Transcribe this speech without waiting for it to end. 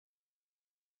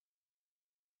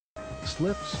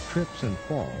Slips, trips, and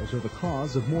falls are the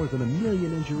cause of more than 1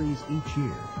 million injuries each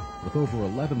year, with over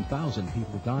 11,000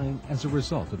 people dying as a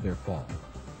result of their fall.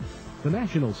 The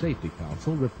National Safety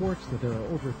Council reports that there are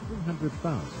over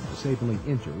 300,000 disabling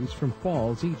injuries from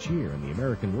falls each year in the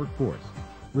American workforce,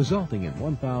 resulting in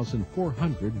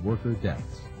 1,400 worker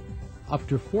deaths. Up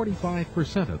to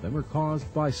 45% of them are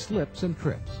caused by slips and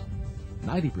trips,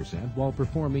 90% while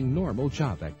performing normal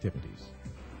job activities.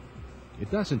 It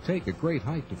doesn't take a great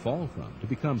height to fall from to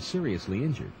become seriously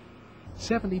injured.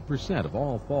 70% of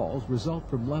all falls result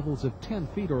from levels of 10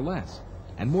 feet or less,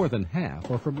 and more than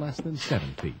half are from less than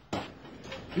 7 feet.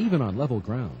 Even on level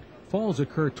ground, falls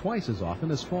occur twice as often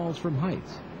as falls from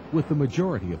heights, with the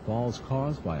majority of falls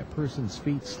caused by a person's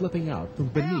feet slipping out from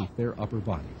beneath their upper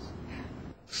bodies.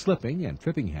 Slipping and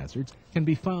tripping hazards can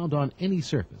be found on any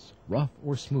surface, rough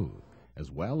or smooth, as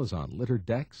well as on littered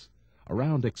decks,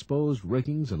 around exposed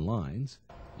riggings and lines,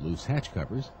 loose hatch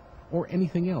covers, or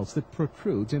anything else that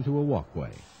protrudes into a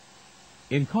walkway.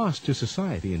 In cost to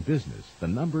society and business, the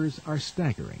numbers are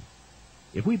staggering.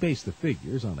 If we base the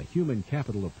figures on a human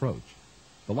capital approach,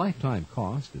 the lifetime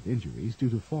cost of injuries due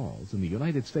to falls in the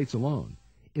United States alone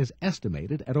is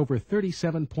estimated at over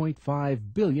 $37.5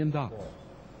 billion.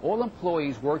 All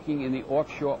employees working in the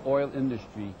offshore oil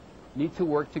industry need to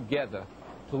work together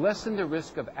to lessen the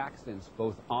risk of accidents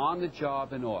both on the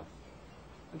job and off.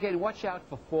 Again, watch out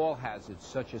for fall hazards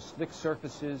such as slick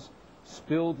surfaces,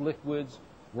 spilled liquids,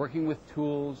 working with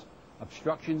tools,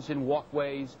 obstructions in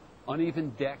walkways, uneven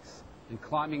decks, and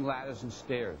climbing ladders and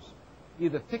stairs.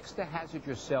 Either fix the hazard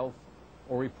yourself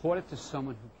or report it to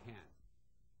someone who can.